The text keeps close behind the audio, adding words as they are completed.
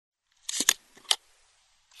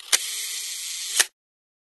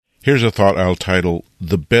Here's a thought I'll title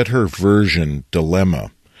The Better Version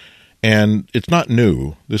Dilemma. And it's not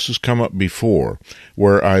new. This has come up before,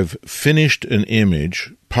 where I've finished an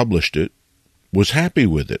image, published it, was happy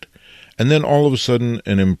with it, and then all of a sudden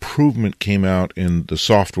an improvement came out in the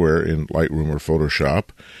software in Lightroom or Photoshop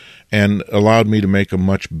and allowed me to make a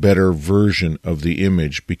much better version of the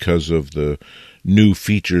image because of the new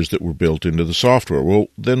features that were built into the software. Well,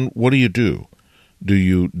 then what do? Do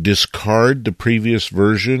you discard the previous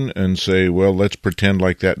version and say, well, let's pretend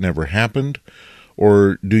like that never happened?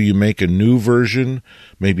 Or do you make a new version,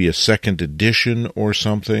 maybe a second edition or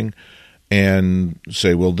something, and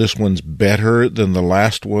say, well, this one's better than the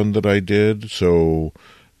last one that I did, so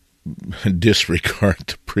disregard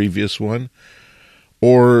the previous one?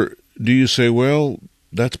 Or do you say, well,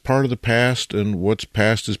 that's part of the past, and what's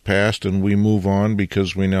past is past, and we move on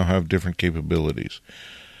because we now have different capabilities?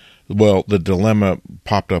 Well, the dilemma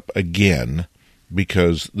popped up again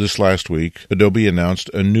because this last week, Adobe announced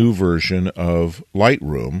a new version of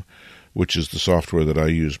Lightroom, which is the software that I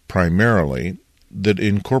use primarily, that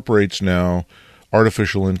incorporates now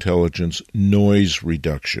artificial intelligence noise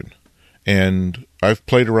reduction. And I've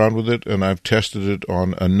played around with it, and I've tested it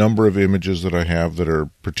on a number of images that I have that are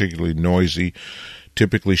particularly noisy,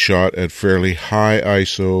 typically shot at fairly high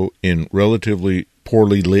ISO in relatively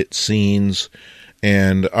poorly lit scenes.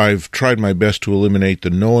 And I've tried my best to eliminate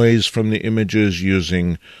the noise from the images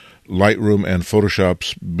using Lightroom and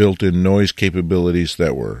Photoshop's built-in noise capabilities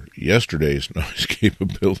that were yesterday's noise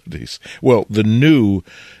capabilities. Well, the new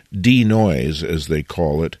denoise, as they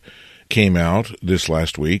call it, came out this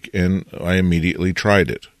last week, and I immediately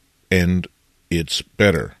tried it. And it's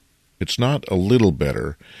better. It's not a little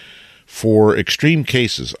better. For extreme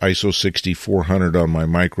cases, ISO 6400 on my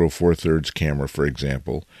Micro Four Thirds camera, for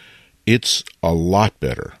example, it's a lot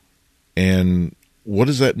better. And what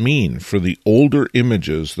does that mean for the older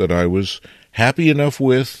images that I was happy enough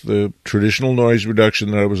with, the traditional noise reduction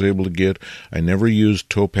that I was able to get? I never used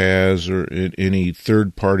Topaz or any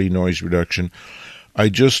third-party noise reduction. I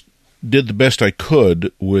just did the best I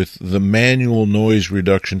could with the manual noise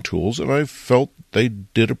reduction tools, and I felt they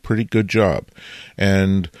did a pretty good job.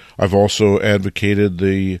 And I've also advocated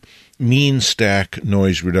the mean stack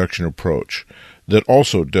noise reduction approach that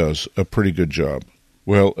also does a pretty good job.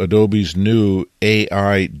 Well, Adobe's new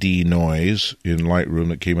AI denoise in Lightroom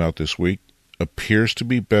that came out this week appears to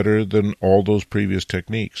be better than all those previous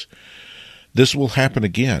techniques. This will happen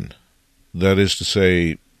again. That is to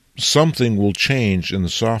say, something will change in the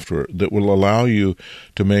software that will allow you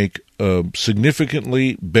to make a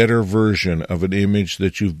significantly better version of an image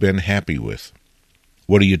that you've been happy with.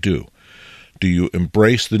 What do? Do you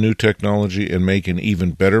embrace the new technology and make an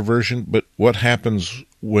even better version? But what happens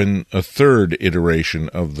when a third iteration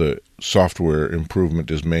of the software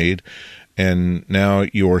improvement is made and now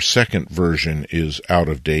your second version is out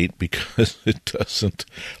of date because it doesn't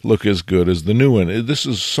look as good as the new one? This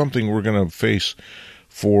is something we're going to face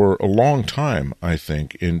for a long time, I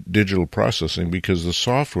think, in digital processing because the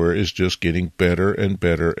software is just getting better and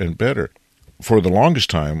better and better. For the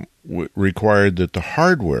longest time, required that the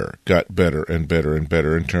hardware got better and better and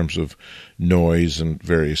better in terms of noise and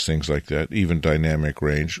various things like that, even dynamic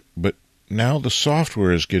range. But now the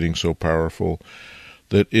software is getting so powerful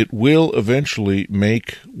that it will eventually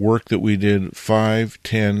make work that we did 5,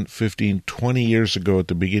 10, 15, 20 years ago at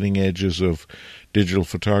the beginning edges of digital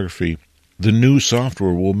photography. The new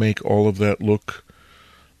software will make all of that look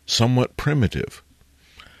somewhat primitive.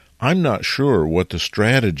 I'm not sure what the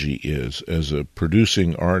strategy is as a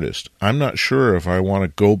producing artist. I'm not sure if I want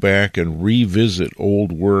to go back and revisit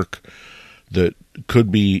old work that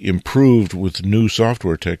could be improved with new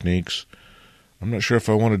software techniques. I'm not sure if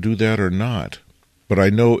I want to do that or not. But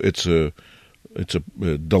I know it's a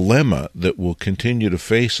dilemma that will continue to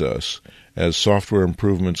face us as software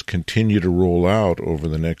improvements continue to roll out over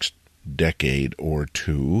the next decade or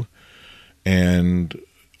two. And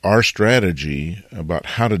our strategy about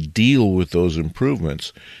how to deal with those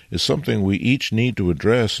improvements is something we each need to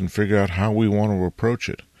address and figure out how we want to approach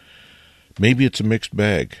it. Maybe it's a mixed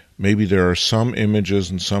bag. Maybe there are some images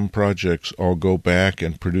and some projects I'll go back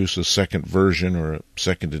and produce a second version or a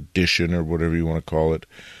second edition or whatever you want to call it.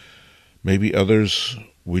 Maybe others,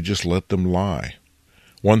 we just let them lie.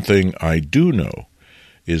 One thing I do know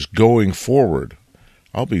is going forward,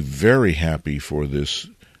 I'll be very happy for this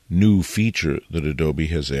new feature that Adobe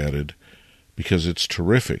has added because it's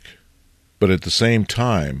terrific. But at the same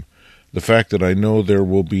time, the fact that I know there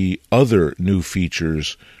will be other new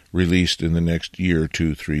features released in the next year,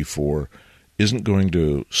 2, 3, 4, isn't going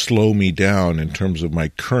to slow me down in terms of my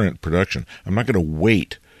current production. I'm not going to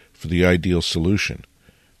wait for the ideal solution.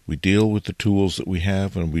 We deal with the tools that we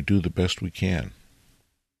have, and we do the best we can.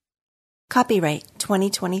 Copyright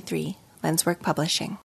 2023, Lenswork Publishing.